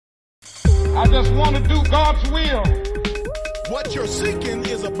I just want to do God's will. What you're seeking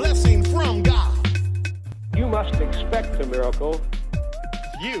is a blessing from God. You must expect a miracle.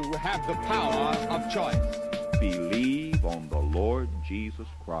 You have the power of choice. Believe on the Lord Jesus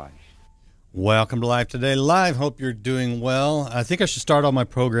Christ. Welcome to Life Today Live. Hope you're doing well. I think I should start all my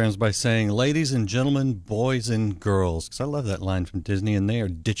programs by saying, ladies and gentlemen, boys and girls, because I love that line from Disney, and they are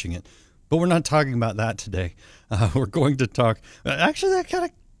ditching it. But we're not talking about that today. We're going to talk. Actually,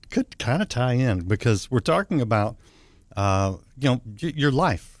 that could kind of tie in, because we're talking about your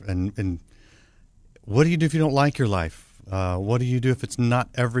life and what do you do if you don't like your life? What do you do if it's not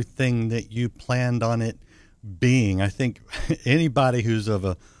everything that you planned on it being? I think anybody who's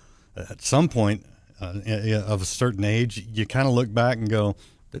at some point of a certain age, you kind of look back and go,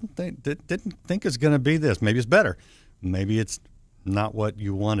 didn't think it's going to be this. Maybe it's better. Maybe it's not what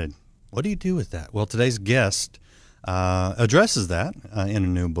you wanted. What do you do with that? Well, today's guest addresses that in a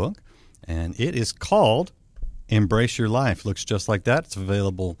new book, and it is called Embrace Your Life. Looks just like that. It's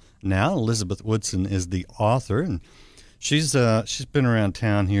available now. Elizabeth Woodson is the author, and she's been around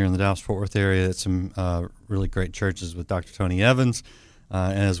town here in the Dallas-Fort Worth area at some really great churches with Dr. Tony Evans,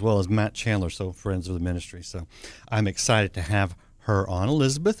 as well as Matt Chandler, so friends of the ministry. So I'm excited to have her on.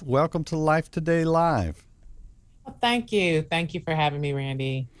 Elizabeth, welcome to Life Today Live. Well, thank you. Thank you for having me,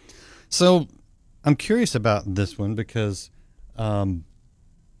 Randy. So I'm curious about this one because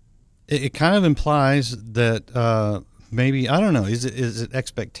it kind of implies that maybe, I don't know, is it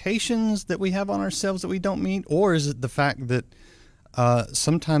expectations that we have on ourselves that we don't meet, or is it the fact that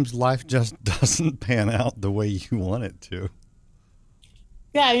sometimes life just doesn't pan out the way you want it to?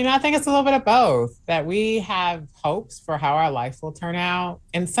 Yeah, I think it's a little bit of both, that we have hopes for how our life will turn out.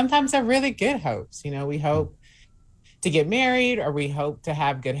 And sometimes they're really good hopes. We hope to get married, or we hope to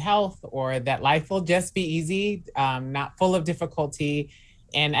have good health, or that life will just be easy, not full of difficulty.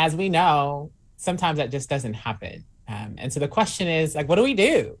 And as we know, sometimes that just doesn't happen. And so the question is, what do we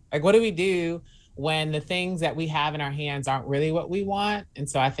do? What do we do when the things that we have in our hands aren't really what we want? And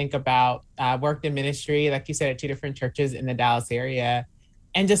so I think about, worked in ministry, like you said, at 2 different churches in the Dallas area,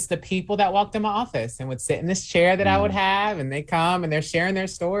 and just the people that walked in my office and would sit in this chair that I would have, and they come and they're sharing their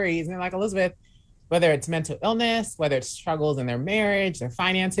stories. And they're like, Elizabeth, whether it's mental illness, whether it's struggles in their marriage, their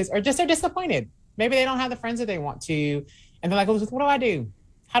finances, or just they're disappointed. Maybe they don't have the friends that they want to. And they're like, Elizabeth, what do I do?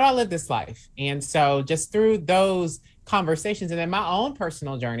 How do I live this life? And so just through those conversations and then my own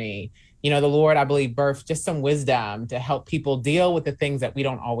personal journey, the Lord, I believe, birthed just some wisdom to help people deal with the things that we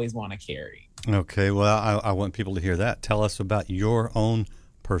don't always want to carry. Okay, well, I want people to hear that. Tell us about your own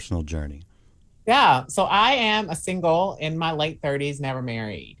personal journey. Yeah, so I am a single in my late 30s, never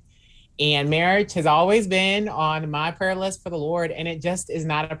married. And marriage has always been on my prayer list for the Lord, and it just is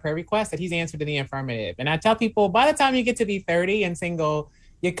not a prayer request that he's answered in the affirmative. And I tell people, by the time you get to be 30 and single,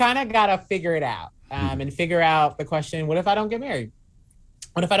 you kind of got to figure it out and figure out the question, what if I don't get married?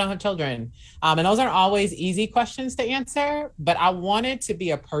 What if I don't have children? And those aren't always easy questions to answer, but I wanted to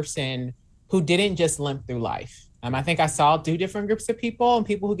be a person who didn't just limp through life. I think I saw 2 different groups of people, and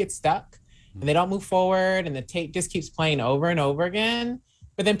people who get stuck and they don't move forward, and the tape just keeps playing over and over again.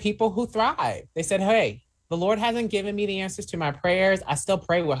 But then people who thrive, they said, hey, the Lord hasn't given me the answers to my prayers. I still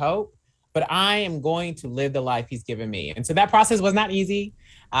pray with hope, but I am going to live the life he's given me. And so that process was not easy,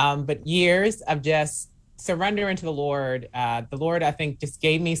 but years of just surrendering to the Lord, I think, just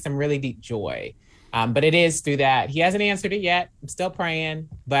gave me some really deep joy. But it is through that. He hasn't answered it yet. I'm still praying,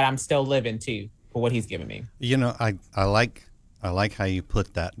 but I'm still living too for what he's given me. I like how you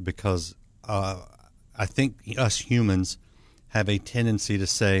put that, because I think us humans have a tendency to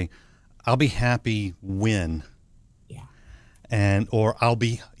say, I'll be happy when, or I'll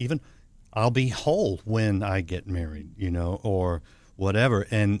be whole when I get married, or whatever.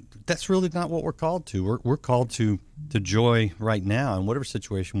 And that's really not what we're called to. We're called to joy right now in whatever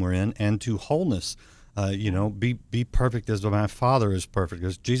situation we're in, and to wholeness. Be perfect as my Father is perfect,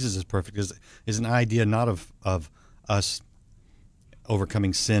 as Jesus is perfect, is an idea not of us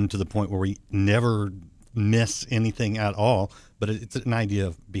overcoming sin to the point where we never miss anything at all, but it's an idea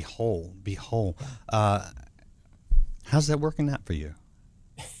of be whole. How's that working out for you?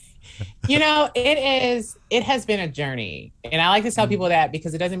 It has been a journey, and I like to tell people that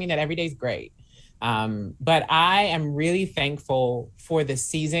because it doesn't mean that every day is great. But I am really thankful for the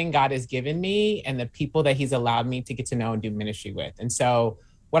season God has given me and the people that he's allowed me to get to know and do ministry with. And so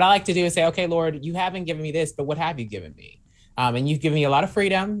what I like to do is say, okay, Lord, you haven't given me this, but what have you given me? And you've given me a lot of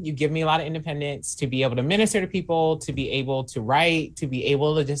freedom. You've given me a lot of independence to be able to minister to people, to be able to write, to be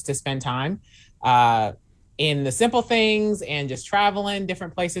able to just to spend time in the simple things and just traveling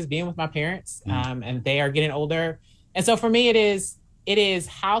different places, being with my parents. And they are getting older. And so for me, it is it is,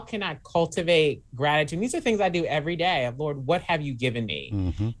 how can I cultivate gratitude? These are things I do every day of, Lord, what have you given me?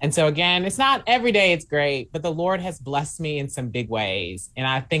 Mm-hmm. And so again, it's not every day it's great, but the Lord has blessed me in some big ways. And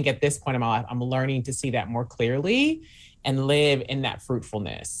I think at this point in my life, I'm learning to see that more clearly and live in that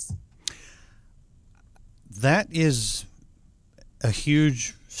fruitfulness. That is a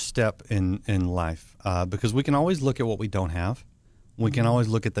huge step in life, because we can always look at what we don't have. We can always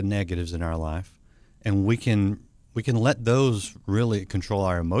look at the negatives in our life, and we can let those really control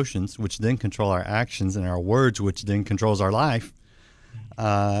our emotions, which then control our actions, and our words, which then controls our life.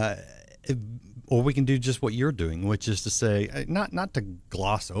 Or we can do just what you're doing, which is to say, not to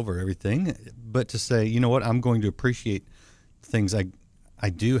gloss over everything, but to say, you know what, I'm going to appreciate things I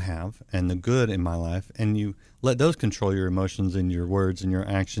do have and the good in my life, and you let those control your emotions and your words and your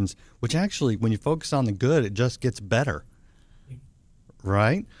actions, which actually, when you focus on the good, it just gets better.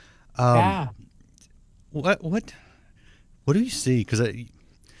 Right? Yeah. What do you see? Because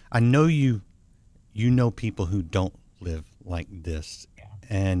I know you know people who don't live like this,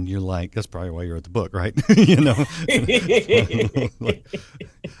 and you're like, that's probably why you're at the book, right? You know.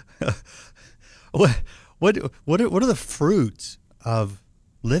 What are the fruits of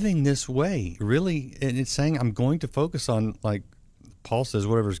living this way? Really, and it's saying I'm going to focus on, like Paul says,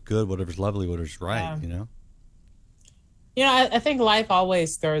 whatever's good, whatever's lovely, whatever's right. Yeah. You know. You know, I think life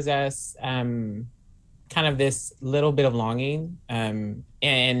always throws us kind of this little bit of longing, and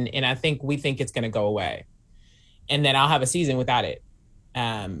I think we think it's going to go away, and then I'll have a season without it.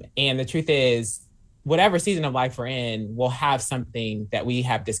 And the truth is, whatever season of life we're in, we'll have something that we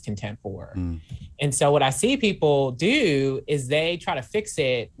have discontent for. And so what I see people do is they try to fix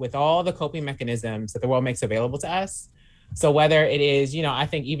it with all the coping mechanisms that the world makes available to us. So whether it is, you know, I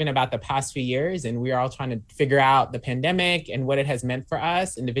think even about the past few years, and we are all trying to figure out the pandemic and what it has meant for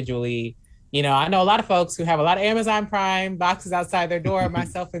us individually. You know, I know a lot of folks who have a lot of Amazon Prime boxes outside their door,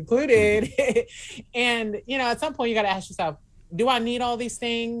 myself included. And, you know, at some point you got to ask yourself, do I need all these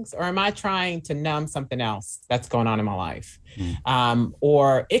things, or am I trying to numb something else that's going on in my life?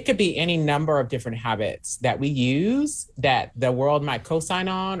 Or it could be any number of different habits that we use that the world might co-sign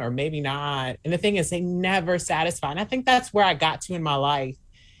on, or maybe not. And the thing is, they never satisfy. And I think that's where I got to in my life,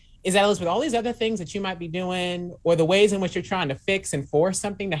 is that with all these other things that you might be doing, or the ways in which you're trying to fix and force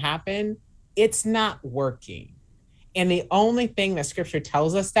something to happen, it's not working. And the only thing that scripture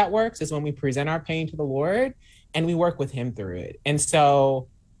tells us that works is when we present our pain to the Lord and we work with him through it. And so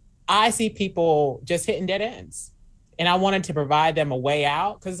I see people just hitting dead ends, and I wanted to provide them a way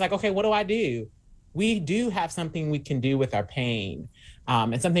out, because it's like, okay, what do I do? We do have something we can do with our pain,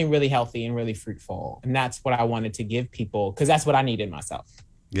 and something really healthy and really fruitful. And that's what I wanted to give people, because that's what I needed myself.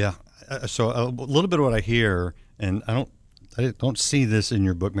 Yeah. So a little bit of what I hear, and I don't see this in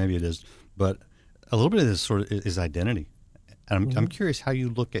your book, maybe it is, but a little bit of this sort of is identity. And I'm curious how you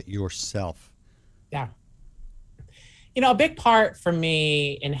look at yourself. Yeah. You know, a big part for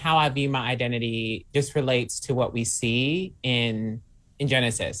me in how I view my identity just relates to what we see in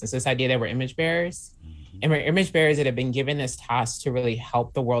Genesis. It's this idea that we're image bearers. And we're image bearers that have been given this task to really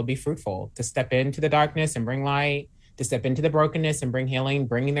help the world be fruitful, to step into the darkness and bring light, to step into the brokenness and bring healing,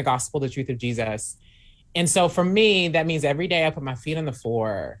 bringing the gospel, the truth of Jesus. And so for me, that means every day I put my feet on the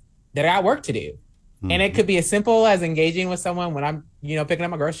floor, that I got work to do. And it could be as simple as engaging with someone when I'm, you know, picking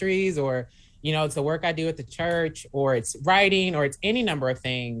up my groceries, or, you know, it's the work I do at the church, or it's writing, or it's any number of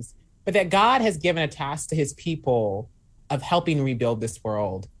things, but that God has given a task to his people of helping rebuild this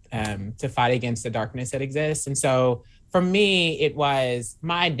world, to fight against the darkness that exists. And so for me, it was,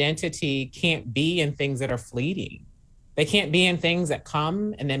 my identity can't be in things that are fleeting. They can't be in things that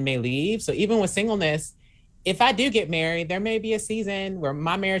come and then may leave. So even with singleness, if I do get married, there may be a season where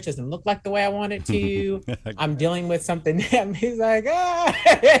my marriage doesn't look like the way I want it to. I'm dealing with something that he's like,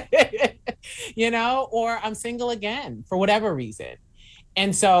 you know, or I'm single again for whatever reason.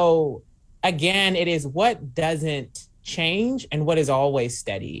 And so again, it is what doesn't change and what is always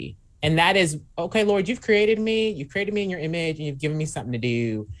steady. And that is, okay, Lord, you've created me in your image, and you've given me something to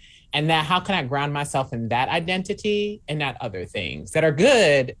do. And that, how can I ground myself in that identity and not other things that are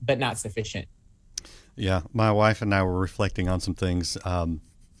good, but not sufficient? Yeah, my wife and I were reflecting on some things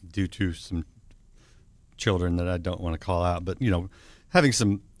due to some children that I don't want to call out, but, you know, having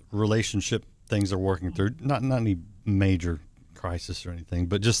some relationship things they're working through, not any major crisis or anything,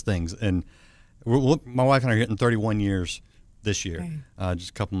 but just things. And my wife and I are hitting 31 years this year, just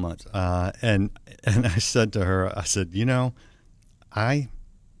a couple months. And I said to her, I said, you know, I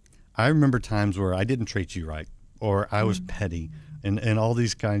remember times where I didn't treat you right, or I was petty, and all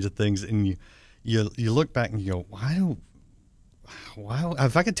these kinds of things. And you look back and you go, wow,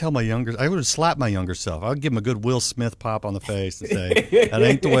 if I could tell I would have slapped my younger self. I would give him a good Will Smith pop on the face and say, that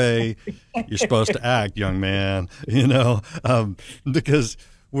ain't the way you're supposed to act, young man, because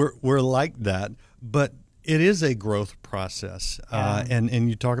we're like that. But it is a growth process. And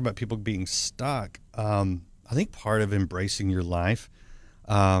you talk about people being stuck. I think part of embracing your life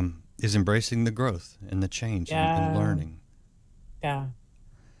is embracing the growth and the change and learning. Yeah.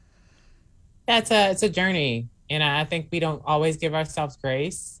 It's a journey. And I think we don't always give ourselves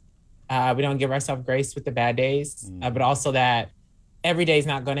grace. We don't give ourselves grace with the bad days, but also that every day is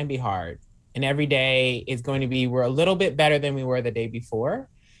not going to be hard. And every day is going to be, we're a little bit better than we were the day before.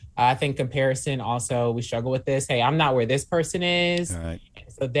 I think comparison also, we struggle with this. Hey, I'm not where this person is. All right.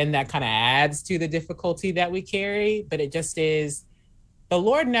 So then that kind of adds to the difficulty that we carry. But it just is, the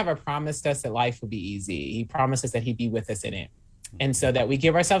Lord never promised us that life would be easy. He promised us that he'd be with us in it. And so that we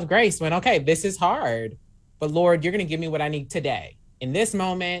give ourselves grace when, okay, this is hard, but Lord, you're going to give me what I need today. In this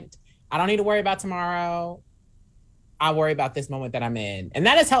moment, I don't need to worry about tomorrow. I worry about this moment that I'm in. And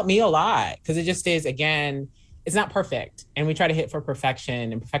that has helped me a lot because it just is, again, it's not perfect. And we try to hit for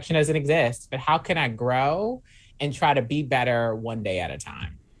perfection and perfection doesn't exist. But how can I grow and try to be better one day at a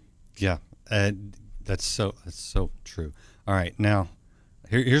time? Yeah, that's so true. All right, now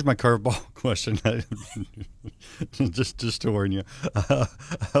here's my curveball question. just to warn you.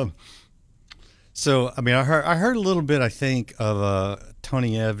 So, I mean, I heard a little bit, I think, of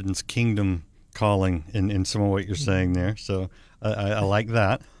Tony Evans' Kingdom Calling in some of what you're saying there. So I like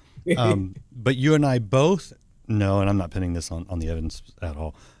that. But you and I both know, and I'm not pinning this on the Evans at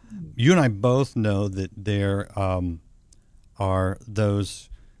all, you and I both know that there are those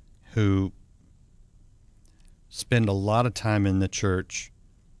who spend a lot of time in the church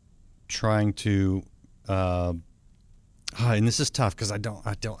trying to and this is tough because I don't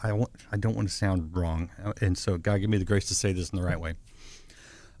want to sound wrong, and so God give me the grace to say this in the right way.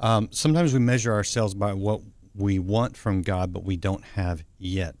 Sometimes we measure ourselves by what we want from God, but we don't have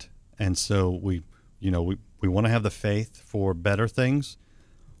yet, and so we want to have the faith for better things,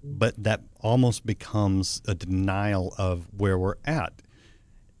 but that almost becomes a denial of where we're at.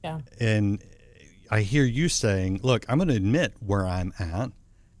 Yeah. And I hear you saying, "Look, I'm going to admit where I'm at,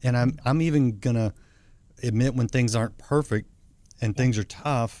 and I'm even going to admit when things aren't perfect and things are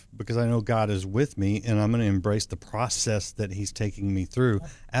tough because I know God is with me, and I'm going to embrace the process that he's taking me through,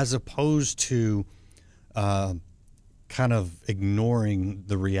 as opposed to kind of ignoring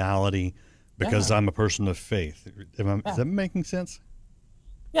the reality because I'm a person of faith." Is that making sense?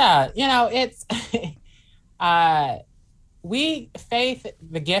 Yeah, it's faith,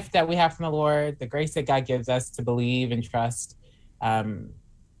 the gift that we have from the Lord, the grace that God gives us to believe and trust,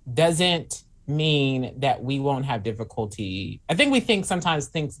 doesn't mean that we won't have difficulty. I think we think sometimes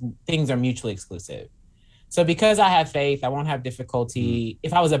things are mutually exclusive. So because I have faith, I won't have difficulty.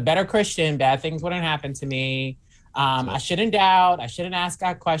 If I was a better Christian, bad things wouldn't happen to me. I shouldn't doubt. I shouldn't ask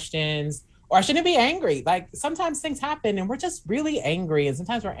God questions, or I shouldn't be angry. Like sometimes things happen and we're just really angry, and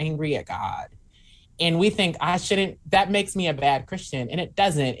sometimes we're angry at God. And we think that makes me a bad Christian. And it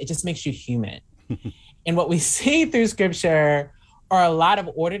doesn't. It just makes you human. And what we see through scripture are a lot of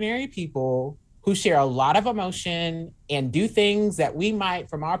ordinary people who share a lot of emotion and do things that we might,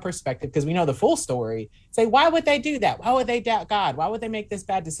 from our perspective, because we know the full story, say, why would they do that? Why would they doubt God? Why would they make this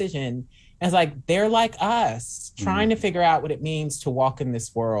bad decision? And it's like, they're like us, trying to figure out what it means to walk in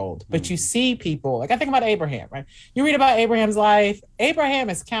this world. But you see people, like I think about Abraham, right? You read about Abraham's life. Abraham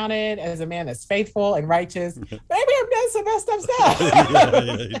is counted as a man that's faithful and righteous. But Abraham does some messed up stuff.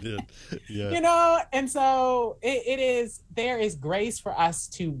 yeah, he did. Yeah. And so there is grace for us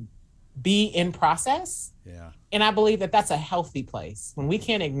to be in process. Yeah. And I believe that that's a healthy place when we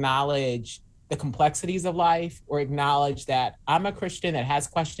can acknowledge the complexities of life, or acknowledge that I'm a Christian that has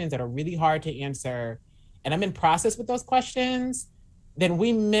questions that are really hard to answer, and I'm in process with those questions. Then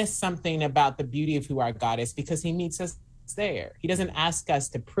we miss something about the beauty of who our God is, because he meets us there. He doesn't ask us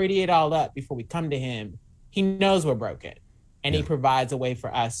to pretty it all up before we come to him. He knows we're broken, and he provides a way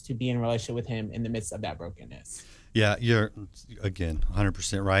for us to be in relationship with him in the midst of that brokenness. Yeah, you're, again,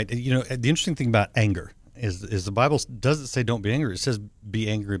 100% right. The interesting thing about anger is the Bible doesn't say don't be angry. It says be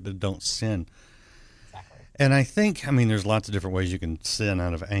angry, but don't sin. Exactly. And I think, there's lots of different ways you can sin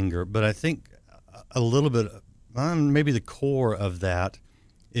out of anger, but I think a little bit, maybe the core of that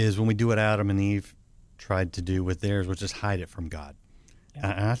is when we do what Adam and Eve tried to do with theirs, which is hide it from God. Yeah.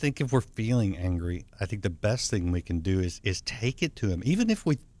 And I think if we're feeling angry, I think the best thing we can do is take it to him, even if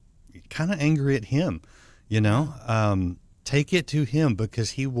we kind of angry at him, take it to him,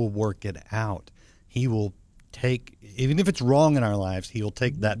 because he will work it out. He will take, even if it's wrong in our lives, he will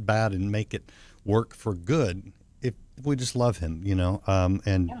take that bad and make it work for good. if we just love him,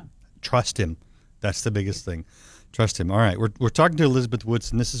 and trust him. That's the biggest thing. Trust him. All right, we're talking to Elizabeth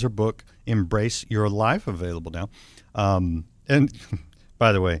Woodson. This is her book, Embrace Your Life, available now. And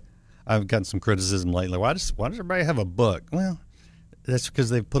by the way, I've gotten some criticism lately. Why does everybody have a book? Well, that's because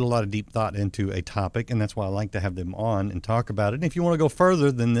they've put a lot of deep thought into a topic, and that's why I like to have them on and talk about it. And if you want to go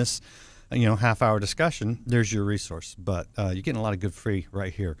further than this, half-hour discussion, there's your resource. But you're getting a lot of good free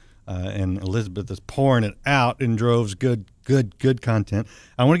right here. And Elizabeth is pouring it out in droves. Good content.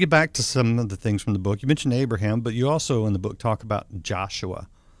 I want to get back to some of the things from the book. You mentioned Abraham, but you also in the book talk about Joshua.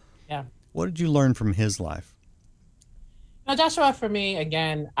 Yeah. What did you learn from his life? Now, Joshua, for me,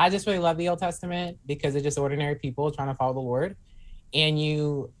 again, I just really love the Old Testament because it's just ordinary people trying to follow the Lord. And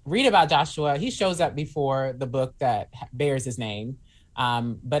you read about Joshua, he shows up before the book that bears his name.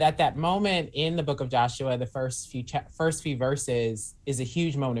 But at that moment in the book of Joshua, the first few verses is a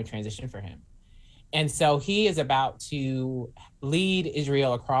huge moment of transition for him. And so he is about to lead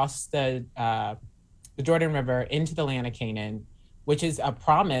Israel across the Jordan River into the land of Canaan, which is a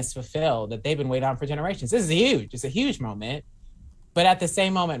promise fulfilled that they've been waiting on for generations. This is huge. It's a huge moment. But at the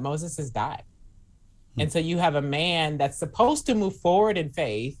same moment, Moses has died. And so you have a man that's supposed to move forward in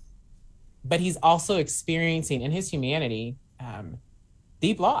faith, but he's also experiencing in his humanity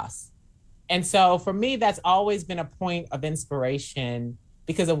deep loss. And so for me, that's always been a point of inspiration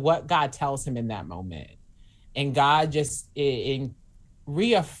because of what God tells him in that moment. And God just gives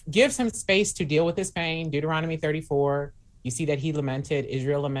him space to deal with his pain. Deuteronomy 34, you see that he lamented,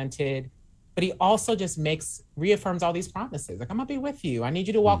 Israel lamented, but he also just reaffirms all these promises. Like, I'm gonna be with you. I need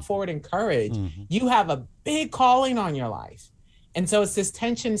you to walk forward in courage. You have a big calling on your life. And so it's this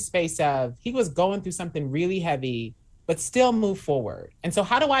tension space of he was going through something really heavy, but still move forward. And so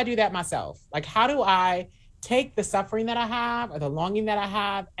how do I do that myself? Like, how do I take the suffering that I have or the longing that I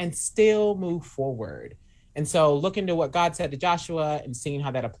have and still move forward? And so looking to what God said to Joshua and seeing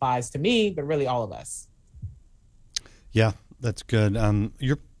how that applies to me, but really all of us. Yeah, that's good.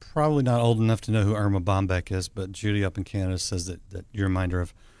 You're probably not old enough to know who Irma Bombeck is, but Judy up in Canada says that you remind her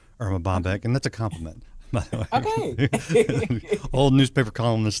of Irma Bombeck, and that's a compliment, by the way. Okay. Old newspaper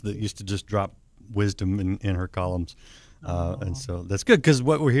columnist that used to just drop wisdom in her columns. And so that's good because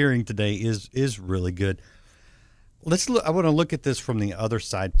what we're hearing today is really good. I want to look at this from the other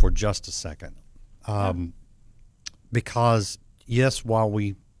side for just a second. Because yes, while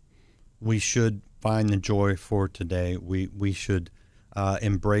we should find the joy for today, we should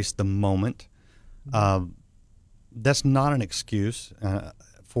embrace the moment. That's not an excuse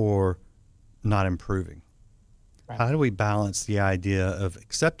for not improving. Right. How do we balance the idea of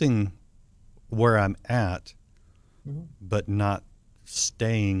accepting where I'm at, but not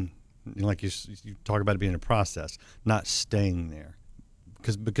staying, like you talk about it being a process, not staying there?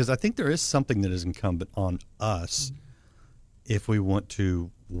 Because I think there is something that is incumbent on us if we want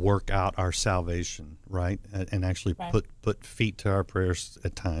to work out our salvation, right? And actually put feet to our prayers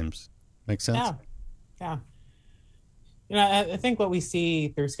at times. Make sense? Yeah. I think what we see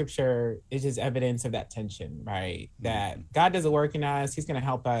through scripture is just evidence of that tension, right? That God does a work in us, he's going to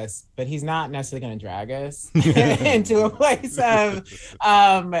help us, but he's not necessarily going to drag us into a place of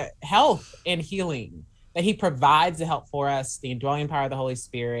health and healing, that he provides the help for us, the indwelling power of the Holy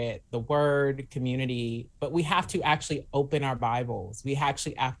Spirit, the word, community, but we have to actually open our Bibles. We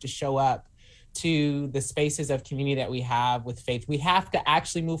actually have to show up to the spaces of community that we have with faith. We have to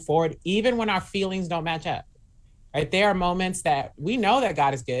actually move forward, even when our feelings don't match up. Right? There are moments that we know that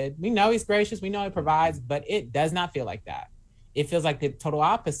God is good. We know he's gracious. We know he provides, but it does not feel like that. It feels like the total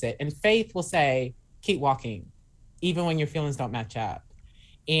opposite. And faith will say, keep walking, even when your feelings don't match up.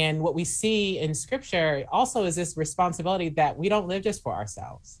 And what we see in scripture also is this responsibility that we don't live just for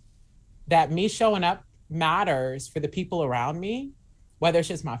ourselves, that me showing up matters for the people around me, whether it's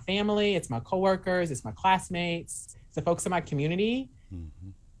just my family, it's my coworkers, it's my classmates, it's the folks in my community.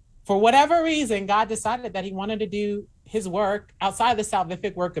 For whatever reason, God decided that he wanted to do his work outside the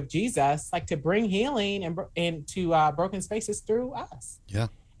salvific work of Jesus, like to bring healing and to broken spaces through us. Yeah.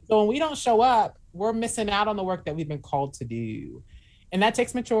 So when we don't show up, we're missing out on the work that we've been called to do. And that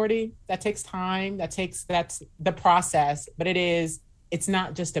takes maturity, that takes time, that's the process, but it's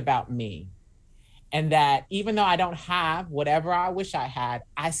not just about me. And that even though I don't have whatever I wish I had,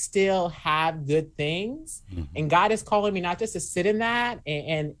 I still have good things. And God is calling me not just to sit in that.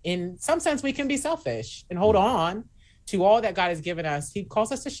 And in some sense, we can be selfish and hold on to all that God has given us. He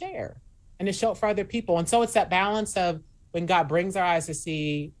calls us to share and to show up for other people. And so it's that balance of when God brings our eyes to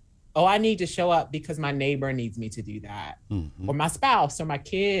see, oh, I need to show up because my neighbor needs me to do that, or my spouse or my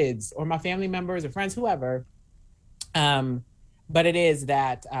kids or my family members or friends, whoever. But it is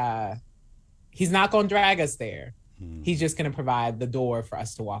that he's not going to drag us there. He's just going to provide the door for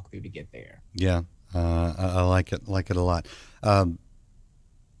us to walk through to get there. Yeah, I like it a lot. I'm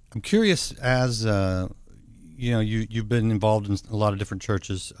curious, as you've been involved in a lot of different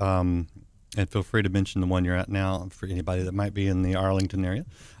churches, and feel free to mention the one you're at now for anybody that might be in the Arlington area.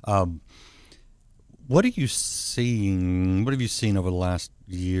 What are you seeing? What have you seen over the last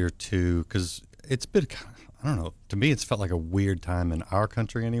year or two? Because it's been, I don't know, to me it's felt like a weird time in our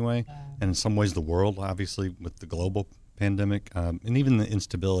country anyway, and in some ways the world, obviously, with the global pandemic, and even the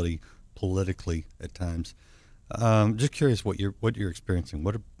instability politically at times. Just curious what you're experiencing.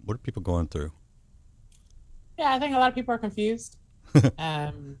 What are people going through? Yeah, I think a lot of people are confused.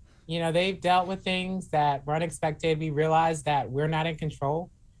 They've dealt with things that were unexpected. We realized that we're not in control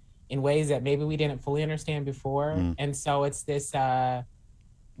in ways that maybe we didn't fully understand before. And so it's this,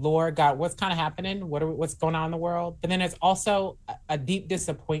 Lord God, what's kind of happening? What's going on in the world? But then it's also a deep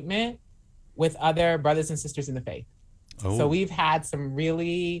disappointment with other brothers and sisters in the faith. Oh. So we've had some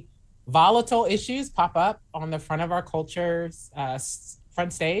really volatile issues pop up on the front of our culture's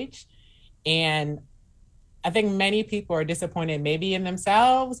front stage. And I think many people are disappointed maybe in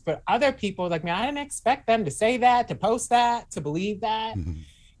themselves, but other people like, man, I didn't expect them to say that, to post that, to believe that. Mm-hmm.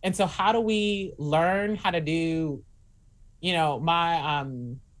 And so how do we learn how to do,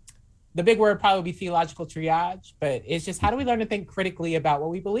 the big word probably be theological triage, but it's just how do we learn to think critically about what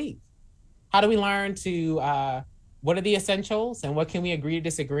we believe? How do we learn to, what are the essentials and what can we agree to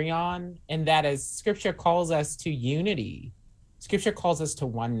disagree on? And that is Scripture calls us to unity. Scripture calls us to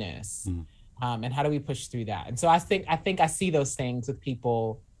oneness. Mm-hmm. And how do we push through that? And so I think I see those things with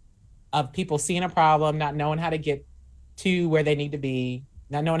people seeing a problem, not knowing how to get to where they need to be,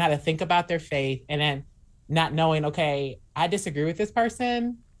 not knowing how to think about their faith, and then not knowing, okay, I disagree with this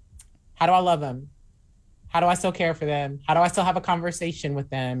person. How do I love them? How do I still care for them? How do I still have a conversation with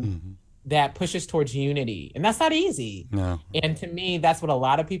them that pushes towards unity? And that's not easy. No. And to me, that's what a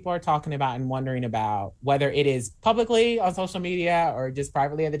lot of people are talking about and wondering about, whether it is publicly on social media or just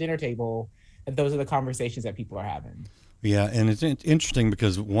privately at the dinner table. Those are the conversations that people are having. Yeah, and it's interesting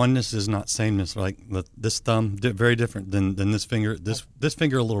because oneness is not sameness. Like this thumb, very different than this finger. This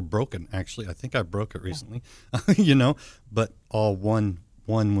finger a little broken, actually. I think I broke it recently, but all one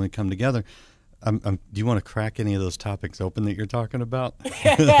when we come together. Do you want to crack any of those topics open that you're talking about?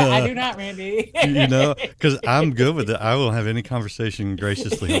 I do not, Randy. Because I'm good with it. I will have any conversation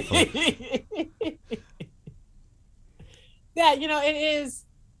graciously, hopefully. Yeah, it is.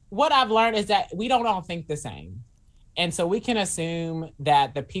 What I've learned is that we don't all think the same. And so we can assume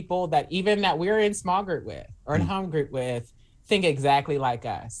that the people that we're in small group with or in home group with think exactly like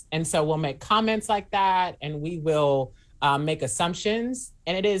us. And so we'll make comments like that, and we will make assumptions.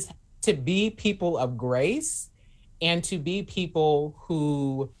 And it is to be people of grace and to be people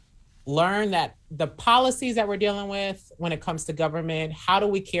who learn that the policies that we're dealing with when it comes to government, how do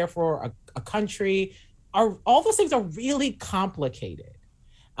we care for a country, all those things are really complicated.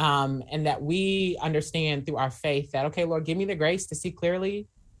 And that we understand through our faith that, okay, Lord, give me the grace to see clearly,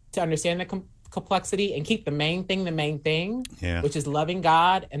 to understand the complexity and keep the main thing, which is loving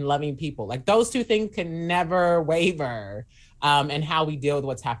God and loving people. Like those two things can never waver in how we deal with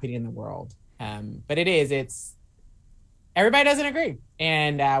what's happening in the world. But it's everybody doesn't agree.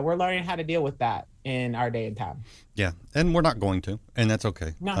 And we're learning how to deal with that in our day and time. Yeah. And we're not going to, and that's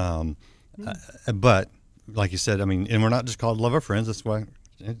okay. No. But like you said, and we're not just called love our friends. That's why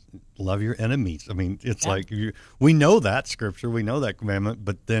love your enemies. It's like we know that scripture, we know that commandment,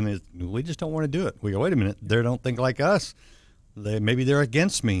 but then we just don't want to do it. We go, wait a minute, they don't think like us. Maybe they're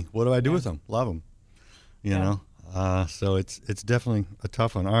against me. What do I do with them? Love them. You know. So it's definitely a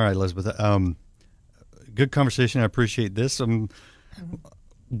tough one. All right, Elizabeth. Good conversation. I appreciate this.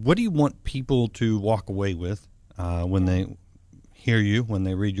 What do you want people to walk away with when they hear you, when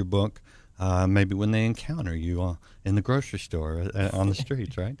they read your book? Maybe when they encounter you in the grocery store, on the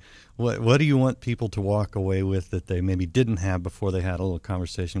streets, right? What do you want people to walk away with that they maybe didn't have before they had a little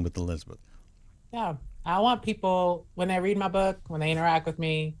conversation with Elizabeth? Yeah, I want people, when they read my book, when they interact with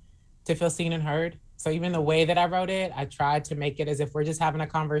me, to feel seen and heard. So even the way that I wrote it, I tried to make it as if we're just having a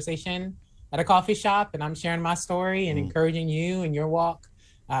conversation at a coffee shop and I'm sharing my story and encouraging you in your walk,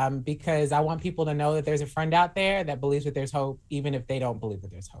 because I want people to know that there's a friend out there that believes that there's hope, even if they don't believe that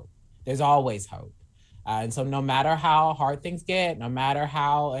there's hope. There's always hope. And so no matter how hard things get, no matter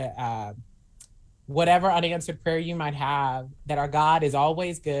how, whatever unanswered prayer you might have, that our God is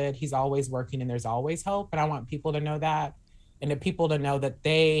always good. He's always working and there's always hope. And I want people to know that, and the people to know that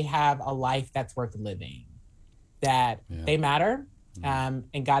they have a life that's worth living, that they matter, and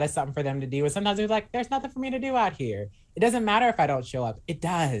God has something for them to do. And sometimes they're like, there's nothing for me to do out here. It doesn't matter if I don't show up. It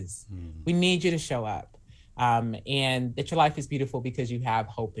does. We need you to show up. and that your life is beautiful because you have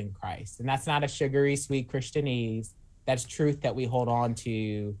hope in Christ. And that's not a sugary, sweet Christianese. That's truth that we hold on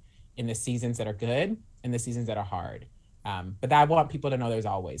to in the seasons that are good and the seasons that are hard. But I want people to know there's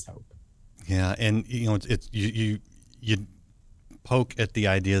always hope. Yeah, and it's you poke at the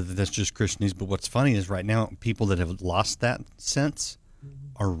idea that that's just Christianese, but what's funny is right now people that have lost that sense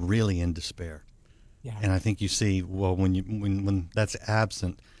are really in despair. Yeah. And I think you see, well, when that's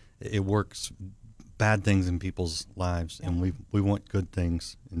absent, it works bad things in people's lives, and we want good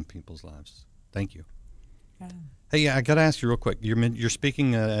things in people's lives. Thank you. Yeah. Hey, I got to ask you real quick. You're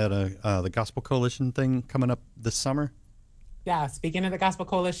speaking at the Gospel Coalition thing coming up this summer? Yeah, speaking of the Gospel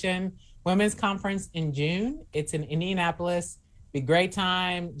Coalition Women's Conference in June. It's in Indianapolis. Be a great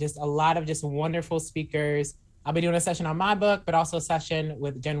time. Just a lot of just wonderful speakers. I'll be doing a session on my book, but also a session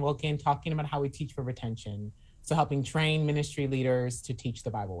with Jen Wilkin talking about how we teach for retention. So helping train ministry leaders to teach the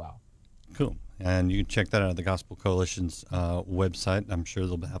Bible well. Cool. And you can check that out at the Gospel Coalition's website. I'm sure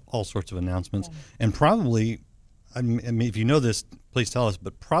they'll have all sorts of announcements. Yeah. And probably, I mean, if you know this, please tell us,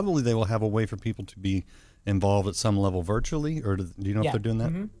 but probably they will have a way for people to be involved at some level virtually, or do you know if they're doing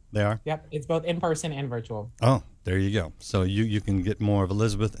that? Mm-hmm. They are? Yep. It's both in person and virtual. Oh, there you go. So you can get more of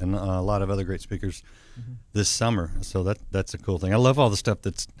Elizabeth and a lot of other great speakers this summer. So that's a cool thing. I love all the stuff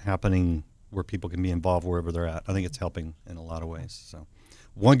that's happening where people can be involved wherever they're at. I think it's helping in a lot of ways. So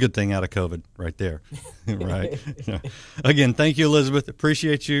one good thing out of COVID right there. Right. Again, thank you, Elizabeth.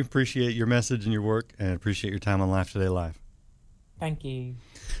 Appreciate you. Appreciate your message and your work, and appreciate your time on Life Today Live. Thank you.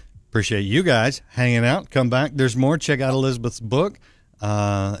 Appreciate you guys hanging out. Come back. There's more. Check out Elizabeth's book.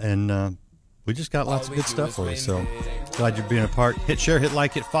 And we just got lots of good stuff for you. So glad you're being a part. Hit share, hit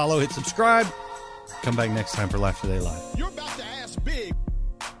like, hit follow, hit subscribe. Come back next time for Life Today Live. You're about to ask big.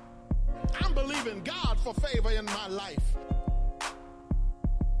 I'm believing God for favor in my life.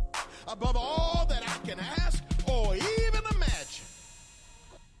 Above all that I can ask